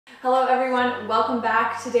Hello everyone, welcome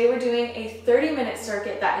back. Today we're doing a 30-minute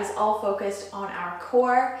circuit that is all focused on our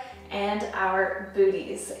core and our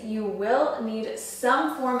booties. You will need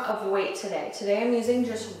some form of weight today. Today I'm using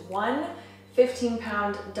just one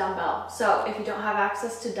 15-pound dumbbell. So if you don't have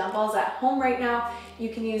access to dumbbells at home right now, you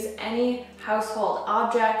can use any household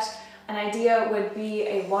object. An idea would be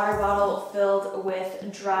a water bottle filled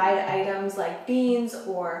with dried items like beans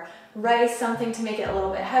or rice, something to make it a little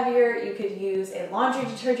bit heavier. You could use a laundry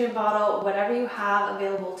detergent bottle. Whatever you have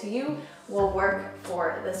available to you will work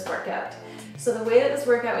for this workout. So the way that this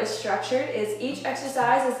workout is structured is each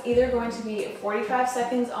exercise is either going to be 45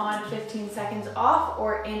 seconds on, 15 seconds off,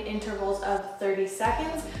 or in intervals of 30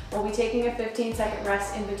 seconds. We'll be taking a 15-second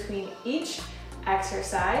rest in between each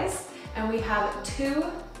exercise, and we have two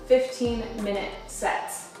 15-minute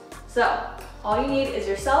sets. So all you need is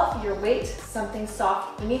yourself, your weight, something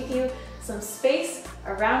soft beneath you, some space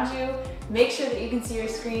around you. Make sure that you can see your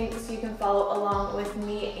screen so you can follow along with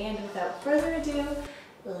me, and without further ado,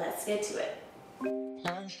 let's get to it.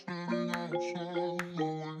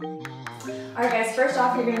 Alright guys, first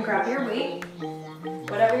off you're going to grab your weight,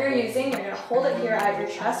 whatever you're using, you're going to hold it here at your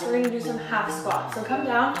chest. We're going to do some half squats. So come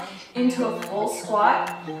down into a full squat,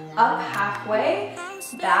 up halfway,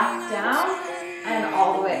 back down, and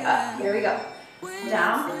all the way up. Here we go.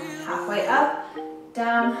 Down, halfway up,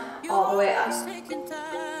 down, all the way up.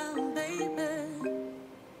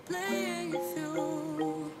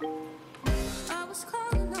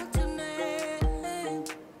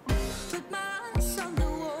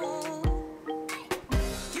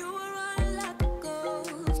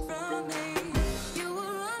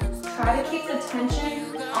 Try to keep the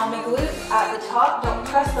tension on the glutes at the top. Don't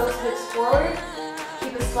press those hips forward.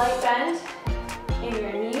 Keep a slight bend in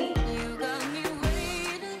your knee.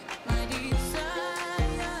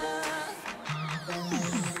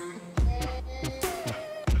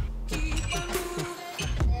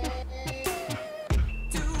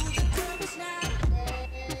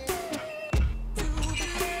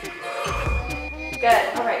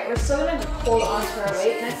 Good. All right, we're still going to hold on to our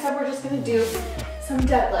weight. Next up, we're just going to do some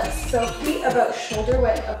deadlifts. So feet about shoulder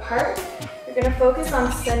width apart. You're going to focus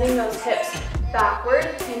on sending those hips backward,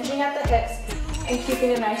 hinging at the hips, and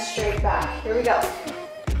keeping a nice straight back. Here we go.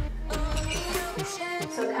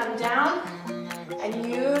 So come down and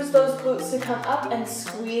use those glutes to come up and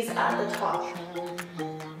squeeze at the top.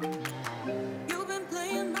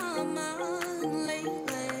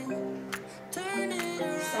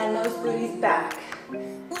 Send those booties back.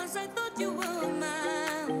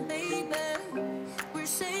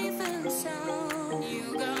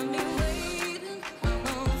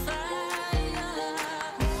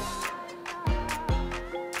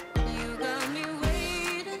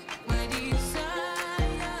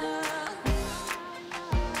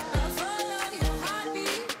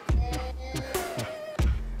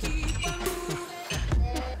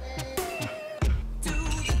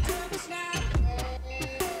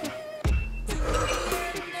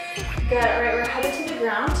 Good, all right, we're headed to the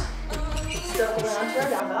ground. Still holding onto our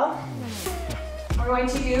dumbbell. We're going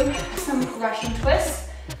to do some Russian twists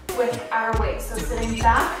with our weight. So sitting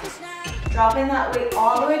back, dropping that weight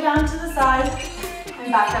all the way down to the side,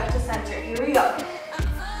 and back up to center. Here we go.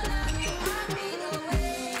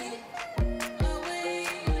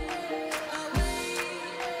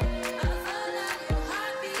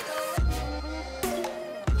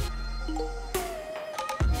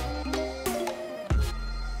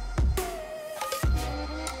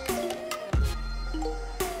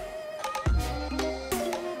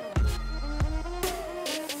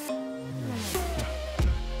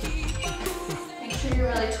 You're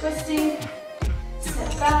really twisting,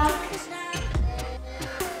 sit back.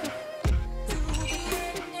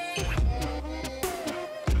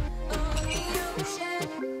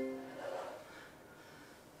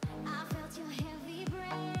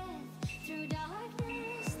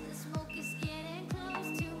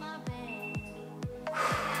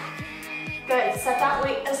 Good, set that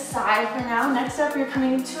weight aside for now. Next up, you're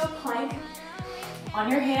coming into a plank. On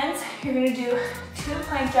your hands, you're gonna do 2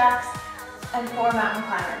 plank jacks and 4 mountain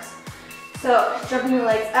climbers. So jumping your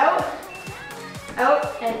legs out,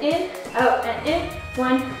 out and in, out and in.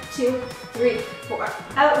 1, 2, 3, 4.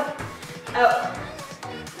 Out, out.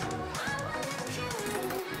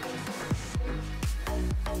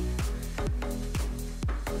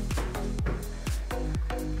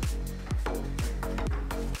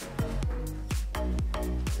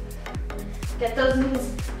 Get those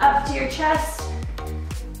knees up to your chest.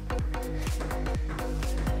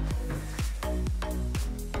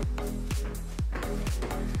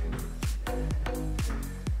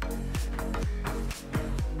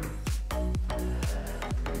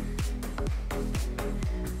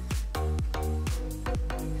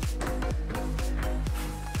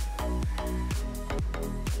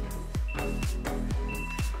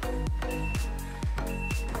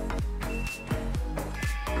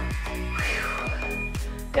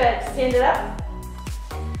 Good, stand it up.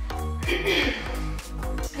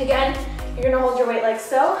 Again, you're gonna hold your weight like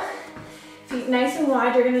so. Feet nice and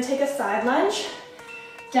wide, you're gonna take a side lunge,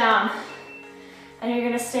 down. And you're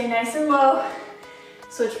gonna stay nice and low,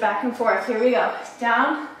 switch back and forth. Here we go,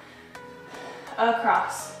 down,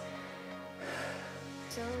 across.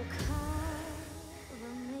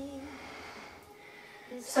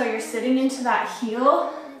 So you're sitting into that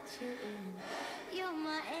heel,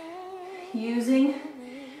 using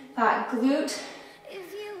that glute.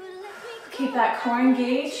 Keep that core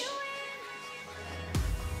engaged.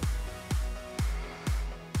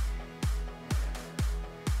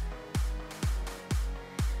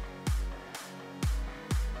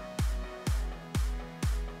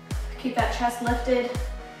 Keep that chest lifted.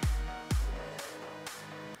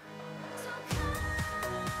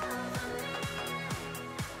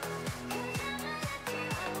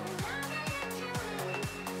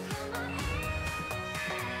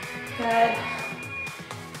 Good.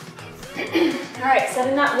 All right,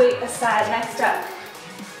 setting that weight aside. Next up,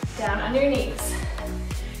 down on your knees.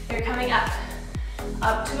 You're coming up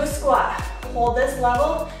to a squat. Hold this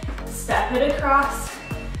level, step it across,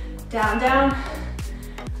 down, down,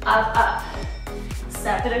 up, up.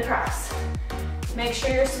 Step it across. Make sure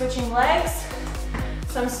you're switching legs.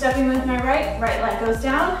 So I'm stepping with my right leg goes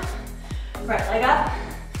down, right leg up.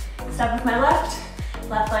 Step with my left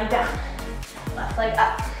leg down, left leg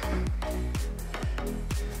up.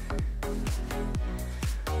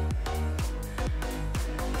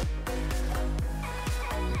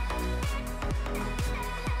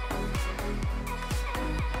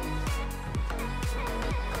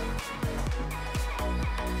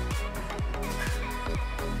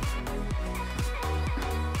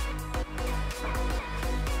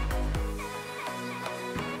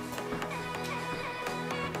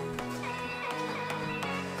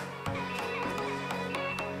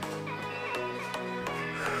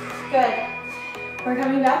 Good. We're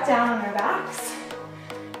coming back down on our backs,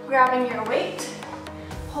 grabbing your weight,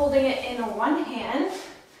 holding it in one hand,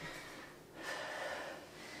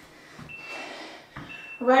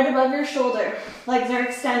 right above your shoulder. Legs are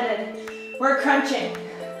extended. We're crunching.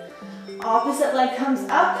 Opposite leg comes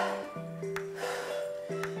up,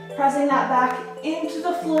 pressing that back into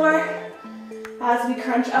the floor as we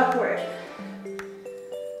crunch upward.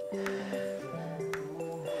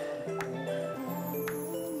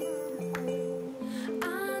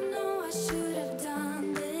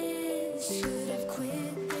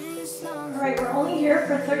 All right, we're only here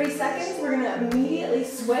for 30 seconds. We're gonna immediately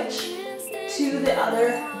switch to the other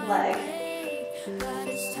leg.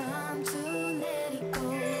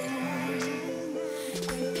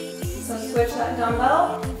 So switch that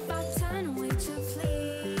dumbbell.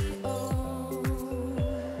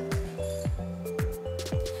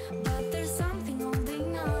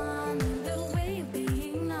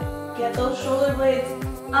 Get those shoulder blades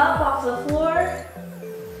up off the floor.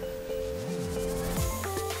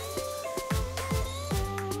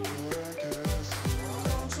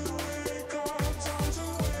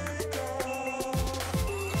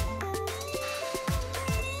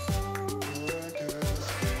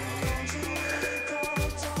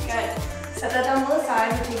 Set that dumbbell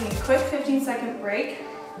aside. We're taking a quick 15-second break.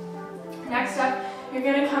 Next up, you're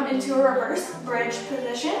going to come into a reverse bridge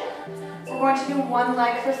position. We're going to do one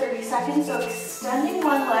leg for 30 seconds. So extending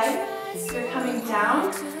one leg, you're coming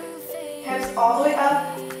down, hips all the way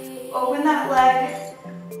up, open that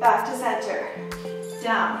leg, back to center,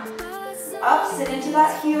 down, up, sit into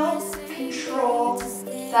that heel, control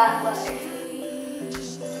that leg.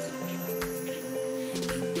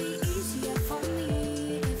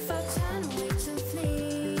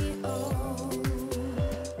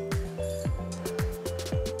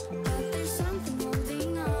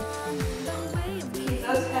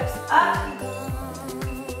 Those hips up.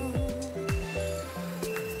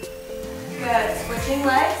 Good. Switching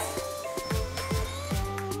legs.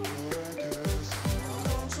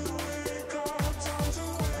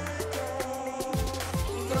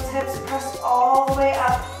 Keep those hips pressed all the way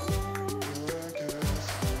up.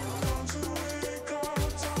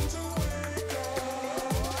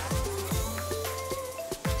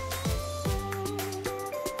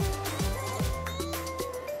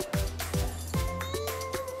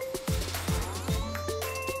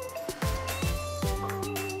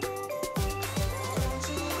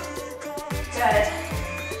 Good.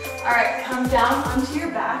 All right, come down onto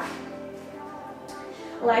your back.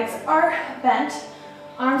 Legs are bent.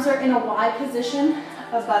 Arms are in a wide position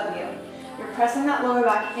above you. You're pressing that lower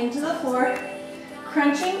back into the floor,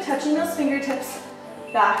 crunching, touching those fingertips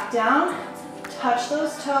back down, touch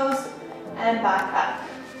those toes, and back up.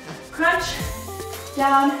 Crunch,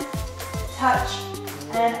 down, touch,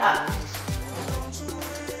 and up.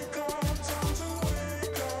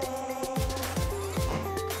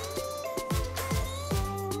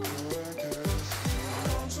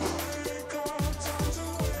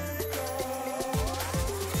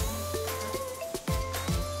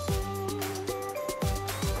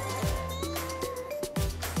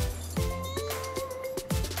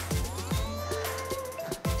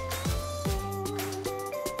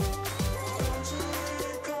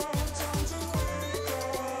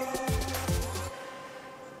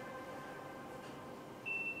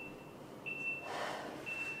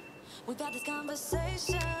 We got this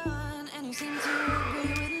conversation and you seem to agree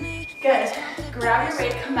with me. Good. Grab your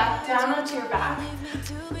weight, come back down onto your back.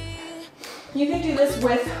 You can do this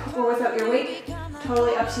with or without your weight,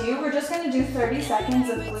 totally up to you. We're just going to do 30 seconds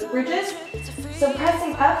of glute bridges. So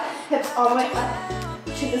pressing up, hips all the way up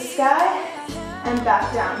to the sky and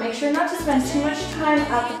back down. Make sure not to spend too much time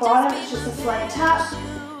at the bottom, it's just a slight tap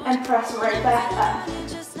and press right back up.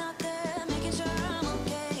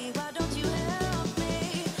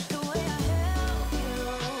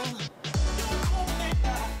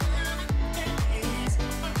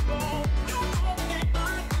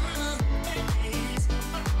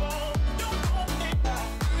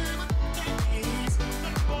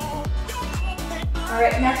 All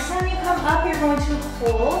right, next time you come up, you're going to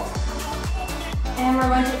hold, and we're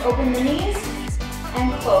going to open the knees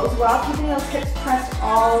and close while keeping those hips pressed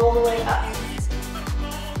all the way up.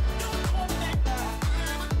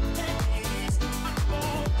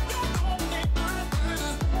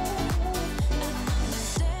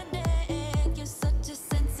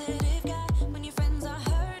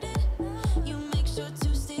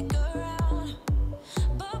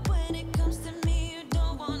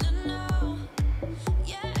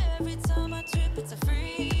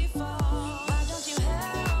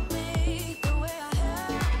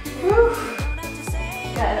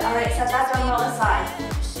 Good, all right, set that dumbbell aside.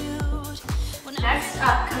 Next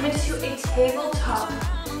up, come into a tabletop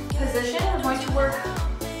position. We're going to work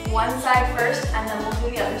one side first and then we'll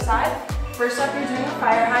do the other side. First up, you're doing a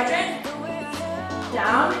fire hydrant.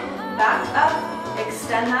 Down, back up,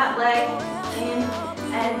 extend that leg, in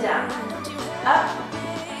and down. Up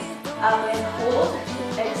and hold,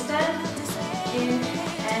 extend, in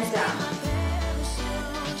and down.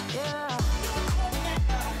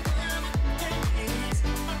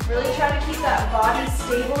 Really try to keep that body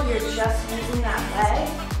stable. You're just using that leg.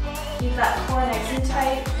 Keep that core nice and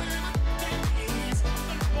tight.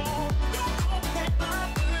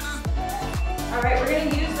 All right, we're going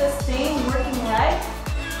to use this same working leg,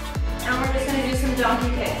 and we're just going to do some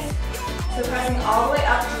donkey kicks. So pressing all the way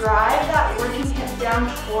up, drive that working hip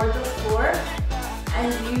down toward the floor,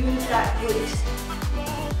 and use that glute.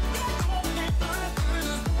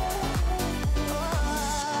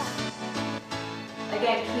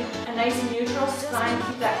 Again, keep a nice neutral spine,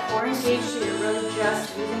 keep that core engaged so you're really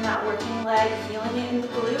just using that working leg, feeling it in the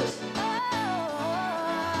glute.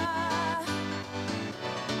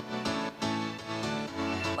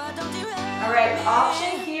 All right,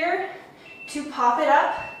 option here to pop it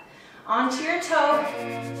up onto your toe,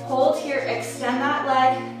 hold here, extend that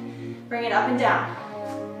leg, bring it up and down.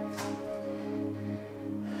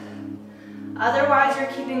 Otherwise, you're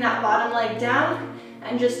keeping that bottom leg down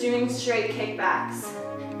and just doing straight kickbacks.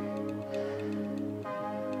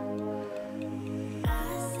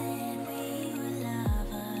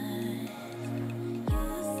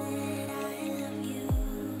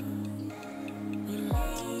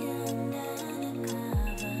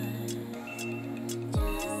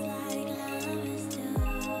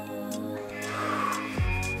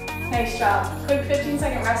 Nice job. Quick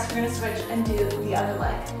 15-second rest. We're going to switch and do the other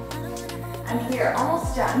leg. And we are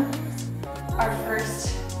almost done our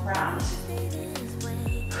first round.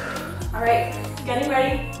 All right, getting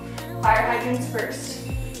ready. Fire hydrants first.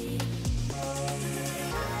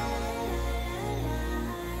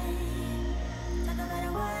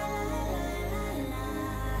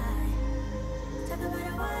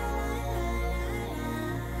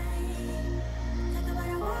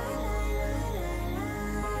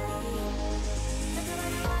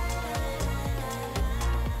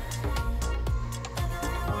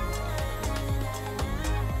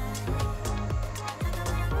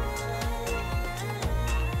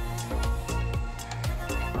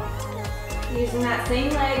 Using that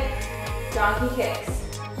same leg, donkey kicks.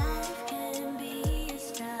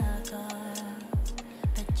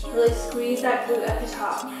 Really squeeze that glute at the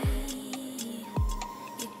top.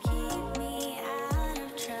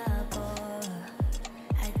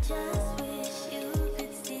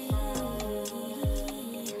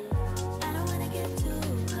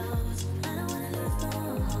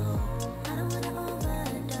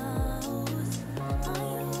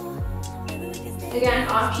 Again,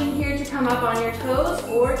 option here to come up on your toes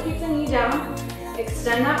or keep the knee down.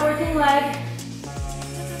 Extend that working leg.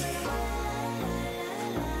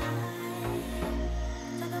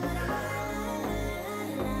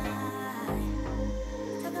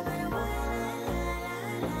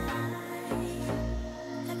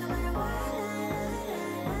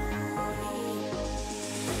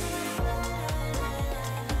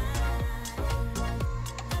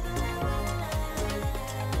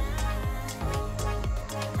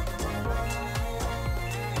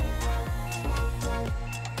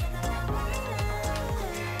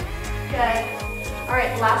 Good. All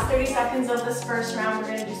right, last 30 seconds of this first round,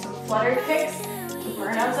 we're gonna do some flutter kicks to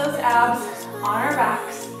burn out those abs on our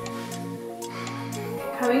backs.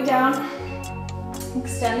 Coming down,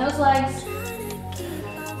 extend those legs,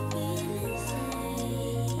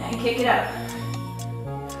 and kick it out.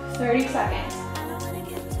 30 seconds.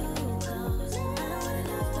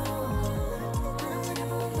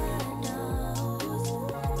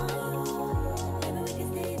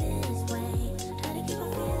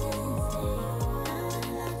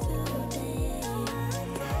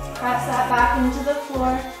 Press that back into the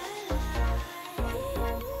floor.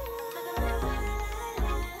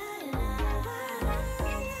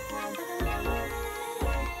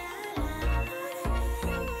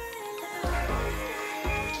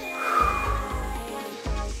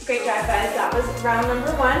 Great job, guys. That was round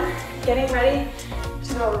number 1. Getting ready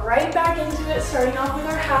to go right back into it, starting off with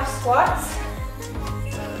our half squats.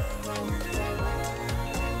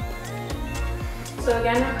 So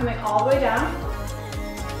again, we're coming all the way down.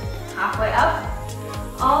 Halfway up,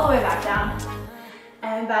 all the way back down,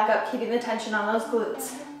 and back up, keeping the tension on those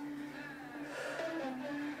glutes.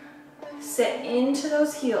 Sit into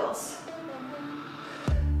those heels.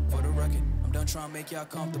 For the record, I'm done trying to make y'all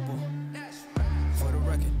comfortable. For the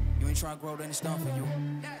record, you ain't trying to grow, then it's done for you.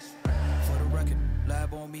 For the record,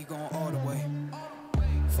 lab on me going all the way.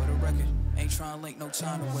 For the record, ain't trying to link, no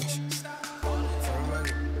time to waste. For the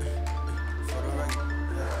record, for the record.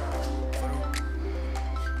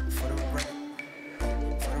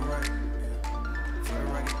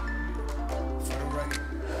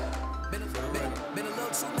 Been a little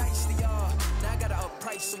too nice for y'all. Now I gotta up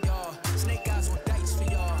price for y'all. Snake eyes on dice for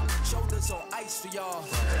y'all. Shoulders on ice for y'all.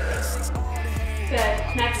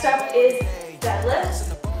 Good. Next up is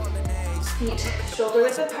deadlifts. Feet shoulder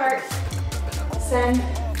width apart. Send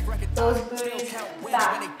those booties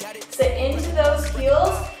back. Sit into those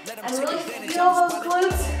heels and really feel those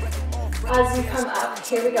glutes as you come up.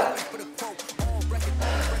 Here we go.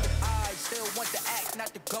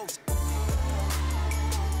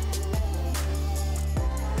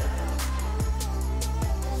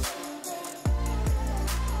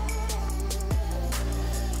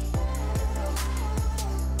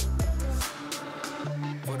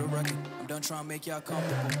 I'm done trying to make y'all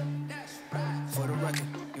comfortable. For the record,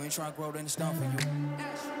 you ain't trying to grow, then it's done for you.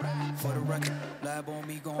 For the record, lab on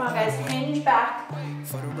me going. Come on, guys, hinge back.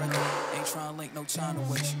 For the record, ain't trying to link, no time to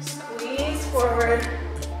waste. Squeeze forward.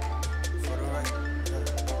 For the record,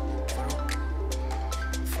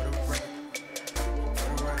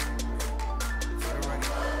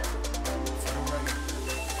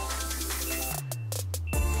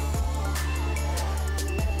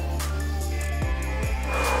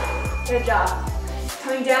 Good job.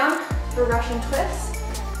 Coming down for Russian twist.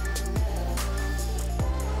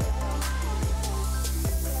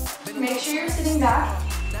 Make sure you're sitting back.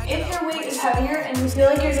 If your weight is heavier and you feel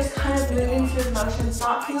like you're just kind of moving through the motions,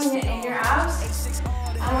 not feeling it in your abs,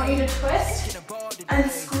 I want you to twist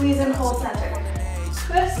and squeeze and hold center.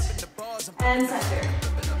 Twist and center.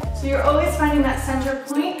 So you're always finding that center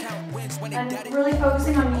point and really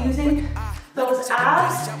focusing on using those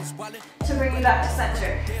abs to bring you back to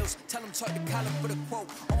center. Tell them talk to Colin for the quote.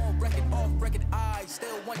 On record, off record, I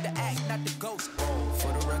still want the act, not the ghost.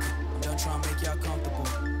 For the record, I'm done trying to make y'all comfortable.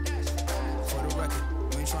 For the record,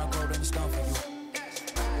 you ain't trying to grow, then it's done for you.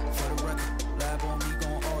 For the record, lab on me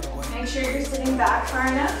going all the way. Make sure you're sitting back far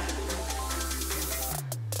enough.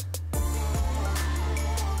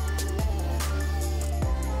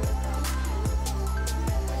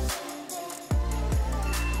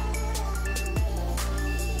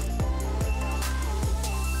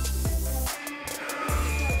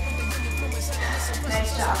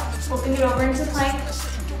 Nice job. Flipping it over into plank.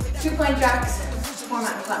 2 plank jacks, 4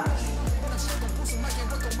 mountain climbers.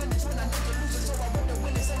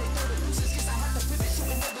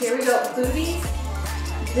 Here we go. Booty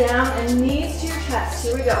down and knees to your chest.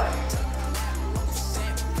 Here we go.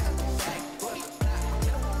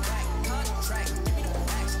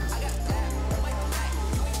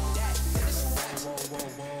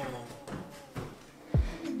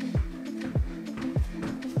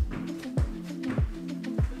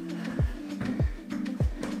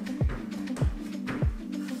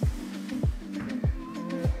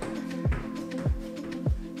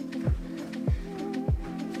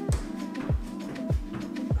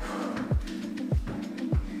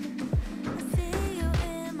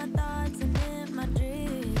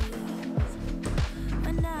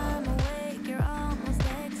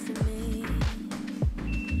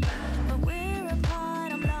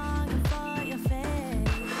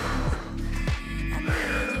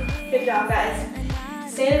 job, guys.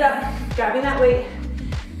 Stand it up, grabbing that weight,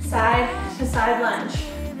 side to side lunge.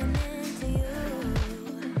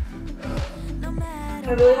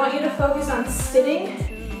 I really want you to focus on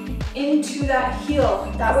sitting into that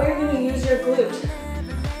heel. That way you're going to use your glute.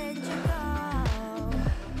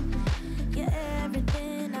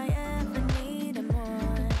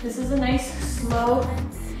 This is a nice, slow,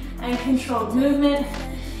 and controlled movement.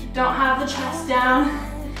 Don't have the chest down.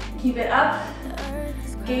 Keep it up.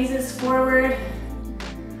 Gazes forward.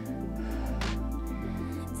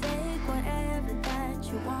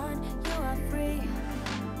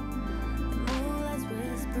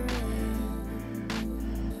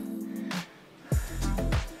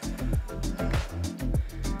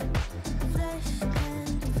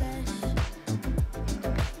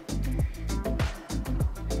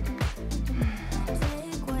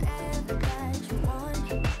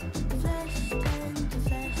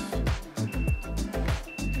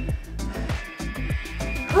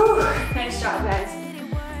 Whew, nice job, guys.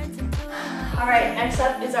 All right, next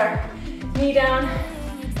up is our knee down,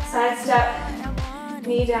 side step,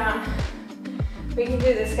 knee down. We can do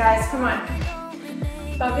this, guys, come on.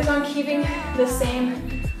 Focus on keeping the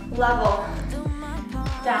same level.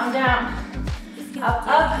 Down, down, up,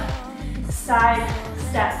 up, side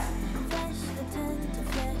step.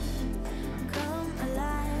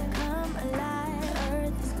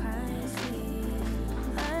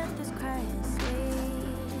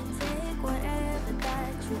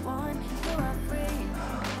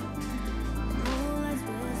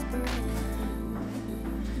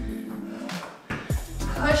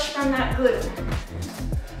 Push from that glute.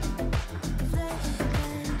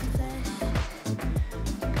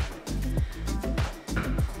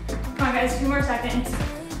 Come on, guys, 2 more seconds.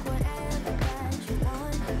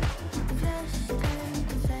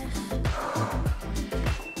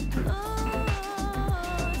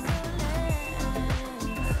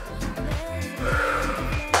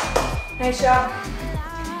 Nice job.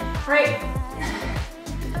 All right,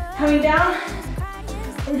 coming down,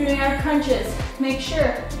 we're doing our crunches. Make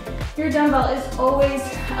sure your dumbbell is always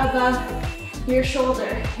above your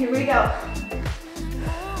shoulder. Here we go.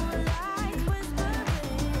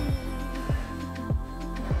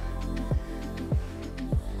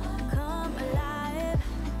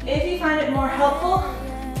 If you find it more helpful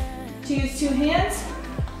to use 2 hands,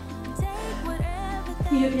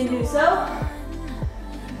 you can do so.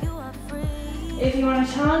 If you want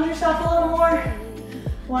to challenge yourself a little more,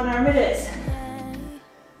 1 arm it is.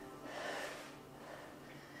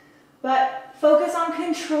 But focus on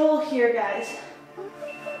control here, guys.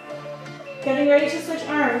 Getting ready to switch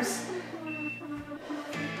arms.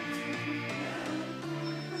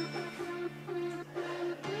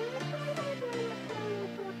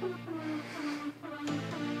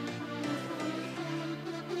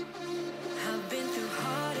 I've been through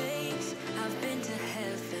heartaches, I've been to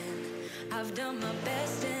heaven, I've done my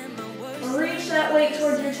best and my worst. Reach that weight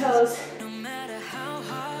towards your toes. No matter how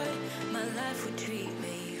hard my life would treat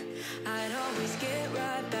me, I'd always get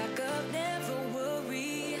right back up, never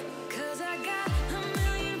worry. 'Cause I got a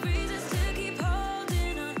million reasons to keep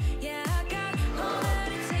holding on. Yeah, I got all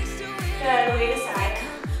that it takes to win. Good, weight aside.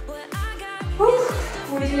 What I got Whew.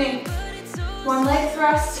 We're doing 1 leg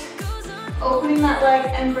thrust, opening that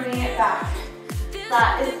leg and bringing it back.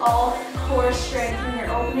 That is all core strength when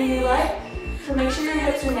you're opening your leg. So make sure your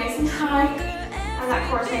hips are nice and high and that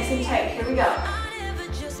core is nice and tight. Here we go.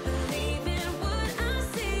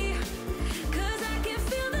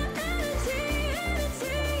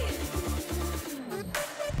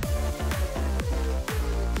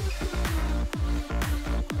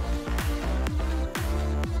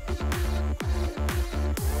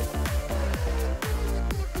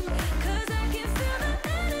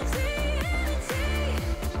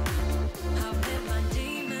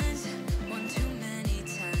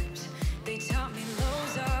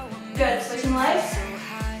 Good, switching legs.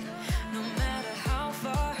 No matter how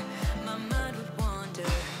far my mind would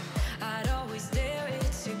wander, I'd always dare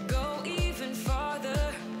it to go even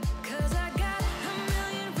farther. 'Cause I got a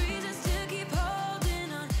million reasons to keep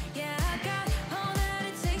holding on. Yeah, I got all that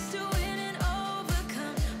it takes to win and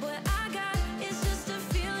overcome. What I got is just a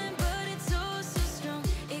feeling, but it's oh so strong.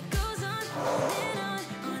 It goes on and on,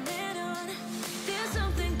 on and on. There's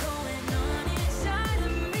something going on inside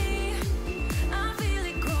of me. I feel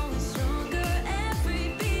it growing stronger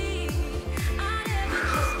every beat. I never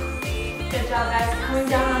just believe it. Good job, guys. Coming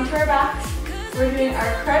down onto our backs. We're doing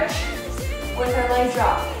our crunch with our leg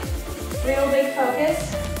drop. Real big focus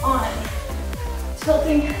on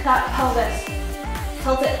tilting that pelvis.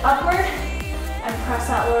 Tilt it upward and press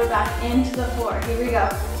that lower back into the floor. Here we go.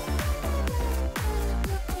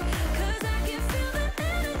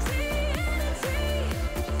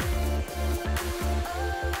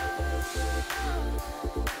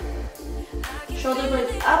 Shoulder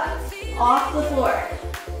blades up, off the floor.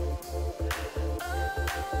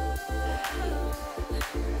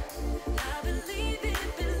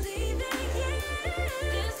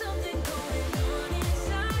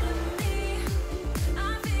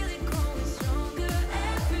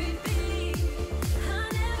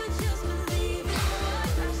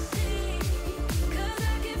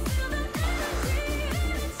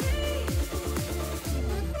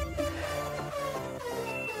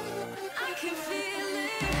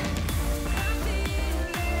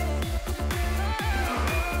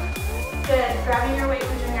 Good. Grabbing your weight,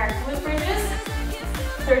 we're doing our glute bridges.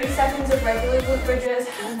 30 seconds of regular glute bridges,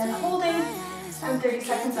 and then holding, and 30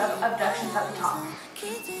 seconds of abductions at the top.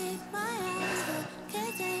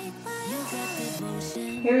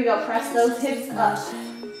 Here we go. Press those hips up.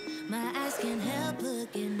 My eyes can't help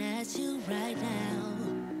looking at you right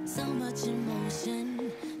now. So much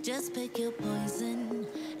emotion, just pick your poison.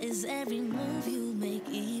 Is every move you make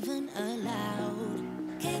even allowed?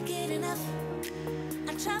 Can't get enough.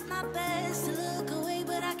 I tried my best to look away,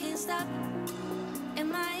 but I can't stop.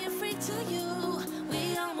 Am I afraid to you?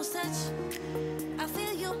 We almost touch. I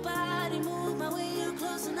feel your body move my way, you're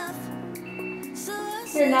close enough. So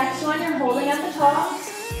Your next one, you're holding at the top.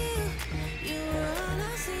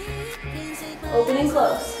 Open and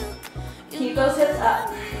close. Keep those hips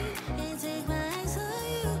up.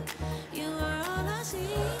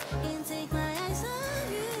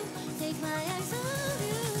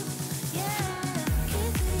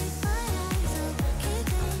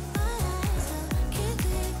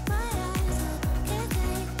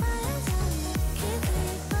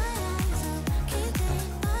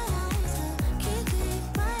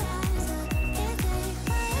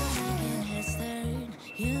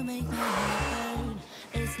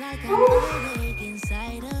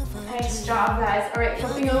 Nice job, guys. All right,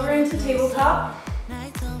 flipping over into tabletop.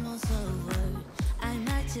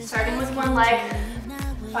 Starting with one leg.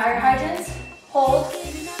 Fire hydrants. Hold.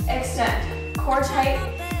 Extend. Core tight.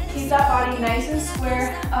 Keep that body nice and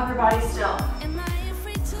square. Upper body still.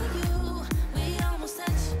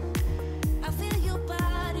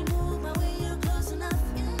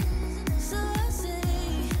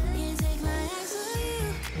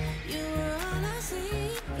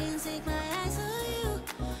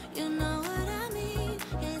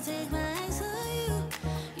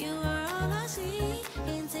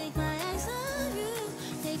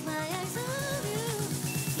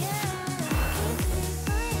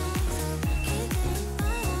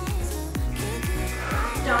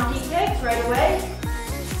 Donkey kicks right away.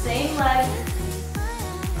 Same leg.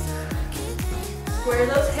 Square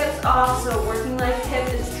those hips off, so working leg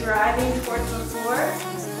hip is driving towards the floor.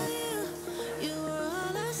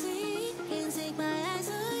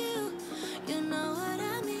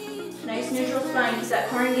 Nice neutral spine, keep that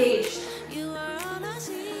core engaged.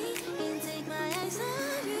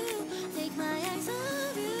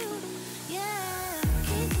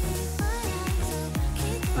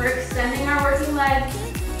 We're extending our working leg.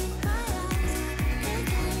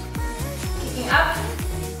 Kicking up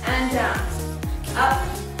and down. Up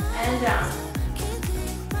and down.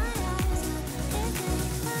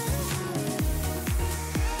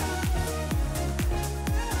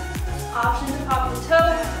 Option to pop the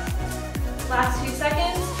toe. Last few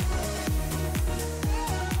seconds.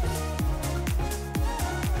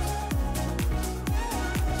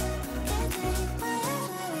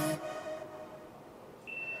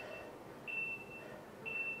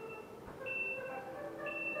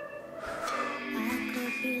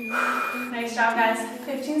 Nice job, guys.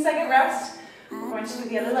 15-second rest. We're going to do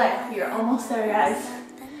the other leg. You're almost there, guys.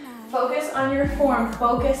 Focus on your form.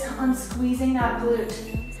 Focus on squeezing that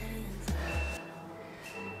glute.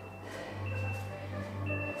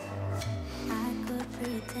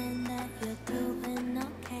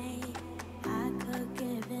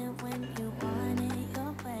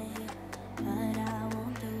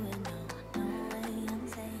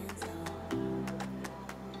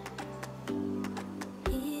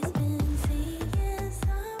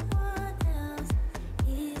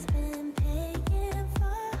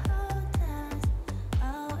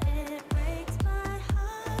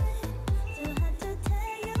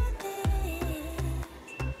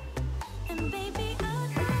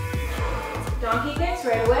 Donkey kicks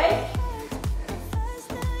right away.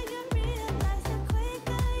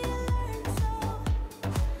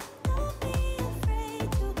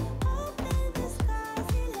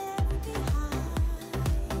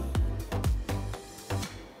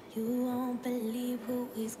 You won't believe who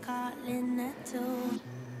he's calling that to.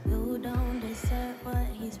 You don't deserve what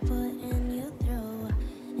he's putting you through.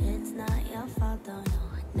 It's not your fault, though,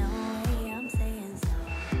 no way I'm saying so.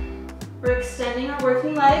 We're extending our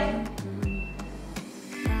working leg.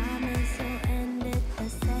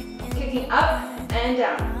 Kicking up and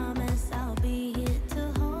down.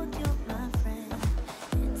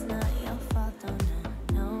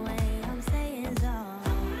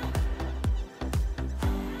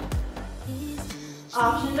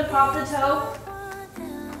 Option to pop the toe.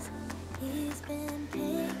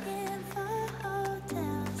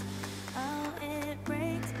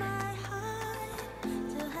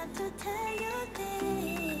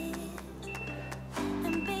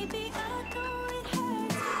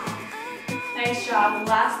 Nice job. The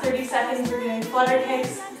last 30 seconds we're doing flutter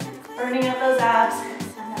kicks, burning up those abs,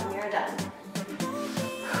 and then we are done.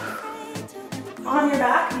 On your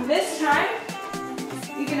back, this time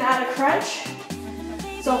you can add a crunch.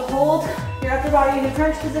 So hold your upper body in a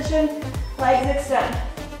crunch position, legs extend.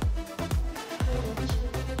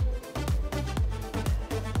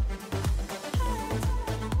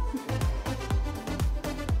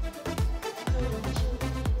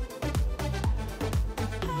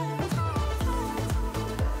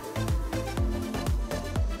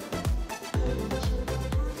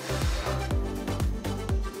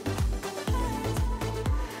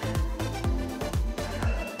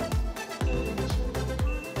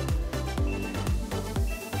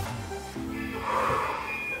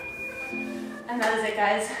 And that is it,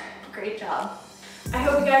 guys. Great job. I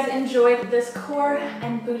hope you guys enjoyed this core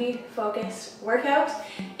and booty focused workout.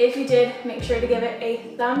 If you did, make sure to give it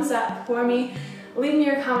a thumbs up for me. Leave me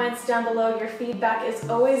your comments down below. Your feedback is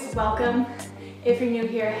always welcome. If you're new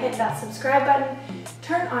here, hit that subscribe button.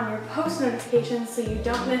 Turn on your post notifications so you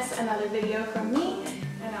don't miss another video from me.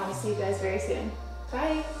 And I will see you guys very soon.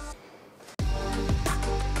 Bye.